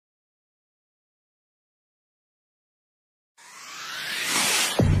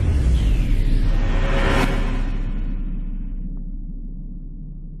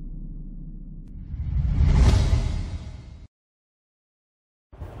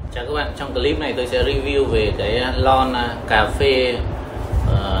Chào các bạn, trong clip này tôi sẽ review về cái lon cà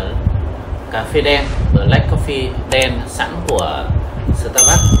phê đen, Black Coffee đen sẵn của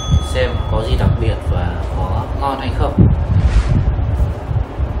Starbucks, xem có gì đặc biệt và có ngon hay không.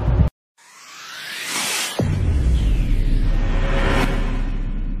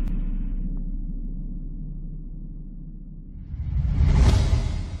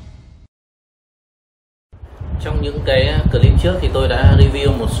 Trong những cái clip trước thì tôi đã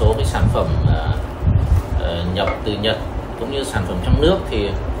review một số cái sản phẩm nhập từ Nhật cũng như sản phẩm trong nước, thì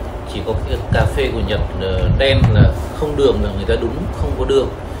chỉ có cái cà phê của Nhật đen là không đường là người ta đúng không có đường,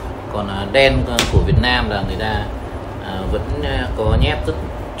 còn đen của Việt Nam là người ta vẫn có nhét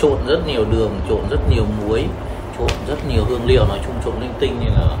trộn rất nhiều đường, trộn rất nhiều muối, trộn rất nhiều hương liệu, nói chung trộn linh tinh,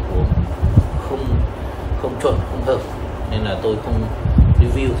 nên là uống không chuẩn, không hợp, nên là tôi không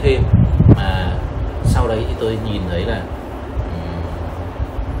review thêm. Mà sau đấy thì tôi nhìn thấy là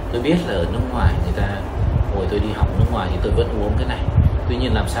tôi biết là ở nước ngoài người ta, hồi tôi đi học nước ngoài thì tôi vẫn uống cái này. Tuy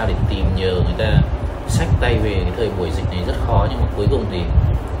nhiên làm sao để tìm nhờ người ta xách tay về cái thời buổi dịch này rất khó, nhưng mà cuối cùng thì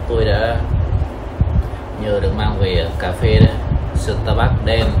tôi đã nhờ được mang về cà phê đấy, Starbucks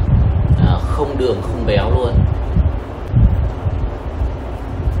đen, không đường không béo luôn.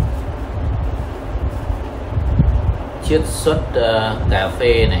 Chiết xuất cà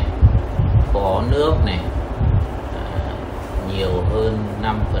phê này, có nước này, nhiều hơn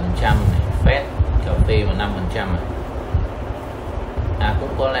 5% này, phét cà phê mà 5% cũng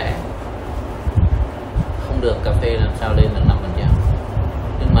có lẽ không được, cà phê làm sao lên được 5%.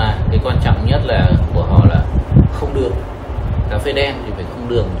 Nhưng mà cái quan trọng nhất là của họ là không đường. Cà phê đen thì phải không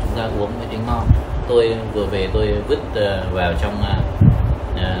đường, chúng ta uống mới thấy ngon. Tôi vừa về tôi vứt vào trong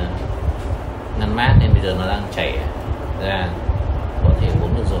ngăn mát, nên bây giờ nó đang chảy ra, có thể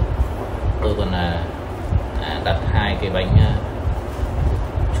uống được rồi. Tôi còn đặt 2 cái bánh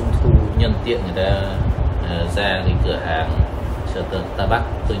trung thu nhân tiện người ta ra cái cửa hàng Starbucks,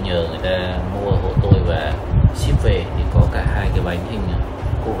 tôi nhờ người ta mua hộ tôi và ship về, thì có cả 2 cái bánh hình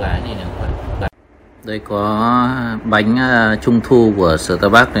cô gái này nè các bạn. Đây có bánh trung thu của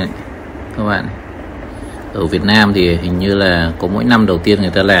Starbucks này các bạn. Ở Việt Nam thì hình như là có mỗi năm đầu tiên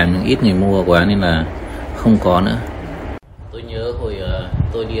người ta làm, nhưng ít người mua quá nên là không có nữa. Tôi nhớ hồi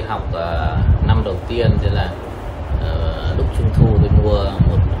tôi đi học năm đầu tiên, thế là lúc trung thu tôi mua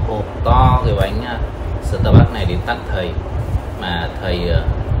một hộp to cái bánh Starbucks này đến tặng thầy, mà thầy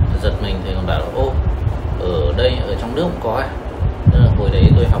giật mình, thầy còn bảo là ô, ở đây ở trong nước cũng có hồi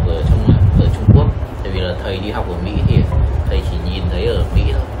đấy tôi học ở Trung Quốc, tại vì là thầy đi học ở Mỹ thì thầy chỉ nhìn thấy ở Mỹ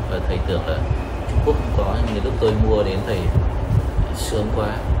thôi, và thầy tưởng là Trung Quốc không có. Nhưng lúc tôi mua đến thầy sướng quá,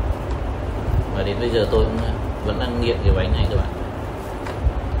 và đến bây giờ tôi cũng vẫn đang nghiện cái bánh này các bạn,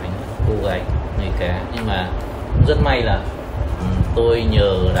 bánh cô gái người cá. Nhưng mà rất may là tôi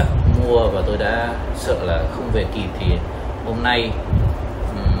nhờ đặt mua và tôi đã sợ là không về kịp, thì hôm nay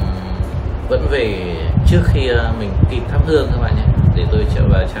vẫn về trước khi mình kịp thắp hương các bạn nhé. Để tôi trở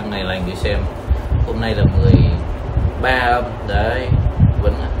vào trang Ngày Lành để xem hôm nay là 13 âm đấy,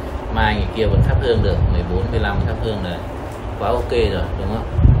 vẫn mai ngày kia vẫn thắp hương được, 14, 15 thắp hương là quá ok rồi đúng không?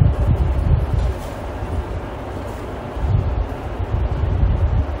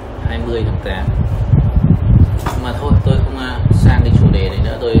 tháng 8. Mà thôi, tôi không sang cái chủ đề này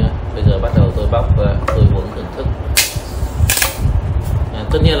nữa. Tôi bây giờ bắt đầu tôi bóc và tôi uống thưởng thức.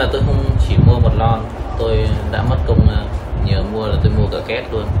 Tất nhiên là tôi không chỉ mua một lon, tôi đã mất công nhờ mua là tôi mua cả két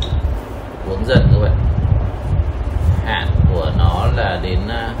luôn. Uống dần các bạn. Hạn của nó là đến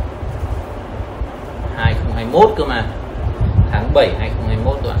 2021 cơ mà, tháng 7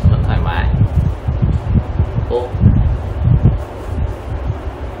 2021 các bạn, vẫn thoải mái. Ô,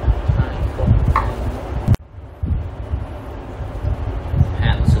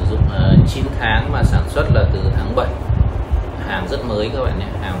 hạn sử dụng 9 tháng mà sản xuất là từ tháng 7. Hàng rất mới các bạn nhé,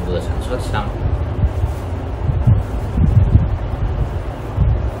 hàng vừa sản xuất xong.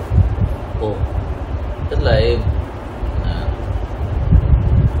 Ồ, rất là êm.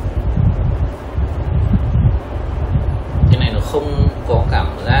 Cái này nó không có cảm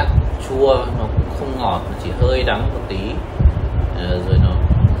giác chua, nó cũng không ngọt, nó chỉ hơi đắng một tí,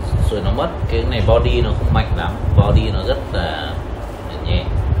 rồi nó mất cái này. Body nó không mạnh lắm, body nó rất là nhẹ.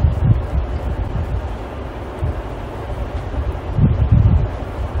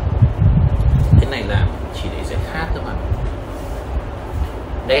 Cái này làm chỉ để giải khát các bạn.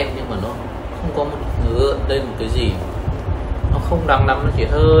 Đen nhưng mà nó không có một ngứa lên một cái gì, nó không đắng lắm, nó chỉ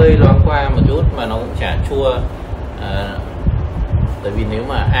hơi loáng qua một chút, mà nó cũng chả chua. Tại vì nếu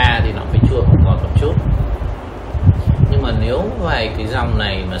mà A thì nó phải chua hoặc ngọt một chút. Nhưng mà nếu vài cái dòng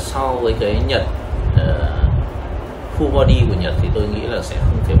này mà so với cái Nhật full body của Nhật thì tôi nghĩ là sẽ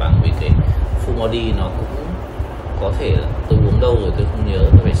không thể bằng body nó cũng có thể là tôi uống đâu rồi tôi không nhớ,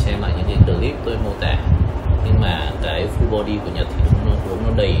 tôi phải xem lại những cái clip tôi mô tả. Nhưng mà cái full body của Nhật thì nó uống nó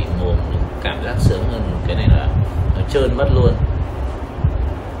đầy mồm, cảm giác sướng hơn. Cái này là nó trơn mất luôn.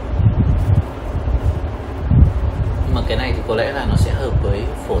 Nhưng mà cái này thì có lẽ là nó sẽ hợp với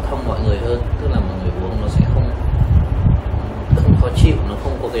phổ thông mọi người hơn, tức là mọi người uống nó sẽ không khó chịu, nó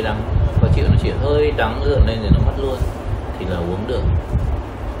không có cái đắng khó chịu, nó chỉ hơi đắng gượng lên rồi nó mất luôn thì là uống được.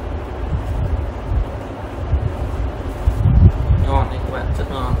 Ngon đấy các bạn, rất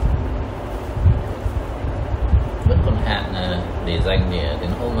ngon. Vẫn còn hạn để dành để đến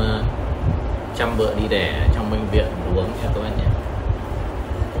hôm chăm vợ đi đẻ trong bệnh viện uống nha các bạn nhé.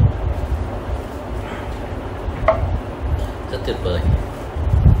 Rất tuyệt vời.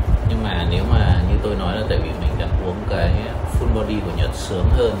 Nhưng mà nếu mà như tôi nói là tại vì mình đã uống cái full body của Nhật sướng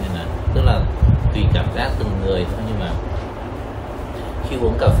hơn, nên là tức là tùy cảm giác từng người thôi. Nhưng mà khi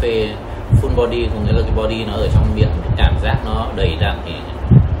uống cà phê full body có nghĩa là cái body nó ở trong miệng, cái cảm giác nó đầy đặn thì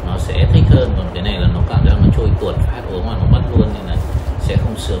nó sẽ thích hơn. Còn cái này là nó cảm giác nó trôi tuột phát, uống mà nó mất luôn, nên là sẽ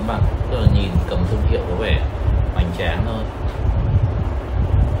không sướng bằng. Tức là nhìn cầm thương hiệu có vẻ hoành tráng thôi.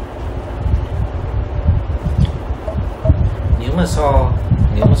 Nếu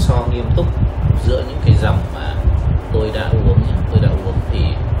mà so nghiêm túc giữa những cái dòng mà tôi đã uống thì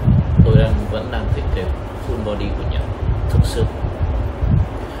tôi vẫn đang thích cái full body của Nhật. Thực sự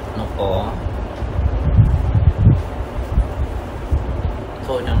nó có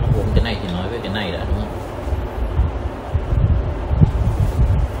thôi, đang uống cái này thì nói về cái này đã, đúng không?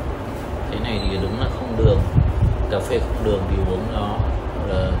 Cái này thì đúng là không đường, cà phê không đường thì uống nó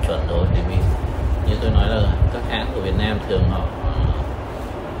là chuẩn rồi. Tại vì như tôi nói là các hãng của Việt Nam thường họ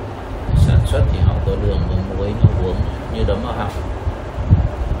sản xuất thì họ có đường có muối, nó uống như đấm vào họng.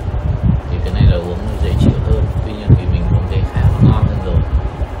 Thì cái này là uống nó dễ chịu hơn. Tuy nhiên vì mình uống cái khác nó ngon hơn rồi.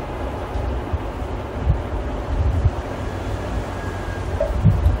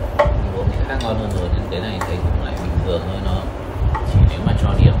 Mình uống cái khác ngon hơn rồi, nên cái này thấy cũng lại bình thường thôi. Nó chỉ nếu mà cho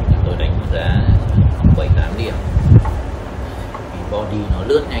điểm thì tôi đánh giá 7-8 điểm. Vì body nó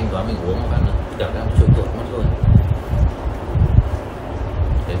lướt nhanh quá, mình uống và nó cảm giác trôi tuột mất luôn.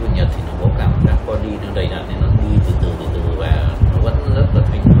 Cái của Nhật thì nó có cảm giác body nó đầy đặn nên nó đi từ từ và nó vẫn rất là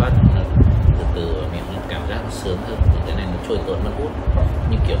thanh thoát, từ từ và miệng nó cảm giác nó sướng hơn. Thì cái này nó trôi tuột mất hút,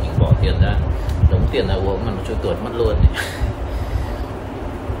 như kiểu mình bỏ tiền ra, đống tiền ra uống mà nó trôi tuột mất luôn ấy.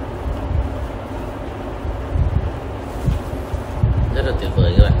 Rất là tuyệt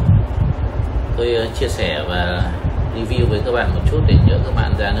vời các bạn. Tôi chia sẻ và review với các bạn một chút để nhớ các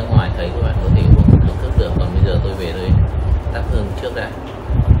bạn ra nước ngoài thấy các bạn có thể uống thưởng thức được. Còn bây giờ tôi về tôi thắp hương trước đã,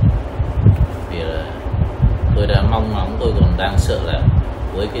 vì là tôi đã mong ngóng, tôi còn đang sợ là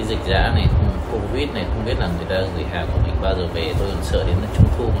với cái dịch giã này, Covid này, không biết là người ta gửi hàng của mình bao giờ về. Tôi còn sợ đến Trung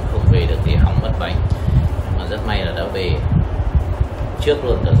thu mà không về được thì hỏng mất bánh. Nhưng mà rất may là đã về trước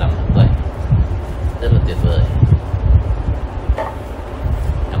luôn cả rằm tháng 7. Rất là tuyệt vời.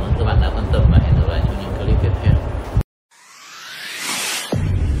 Cảm ơn các bạn đã quan tâm và hẹn gặp lại trong những clip tiếp theo.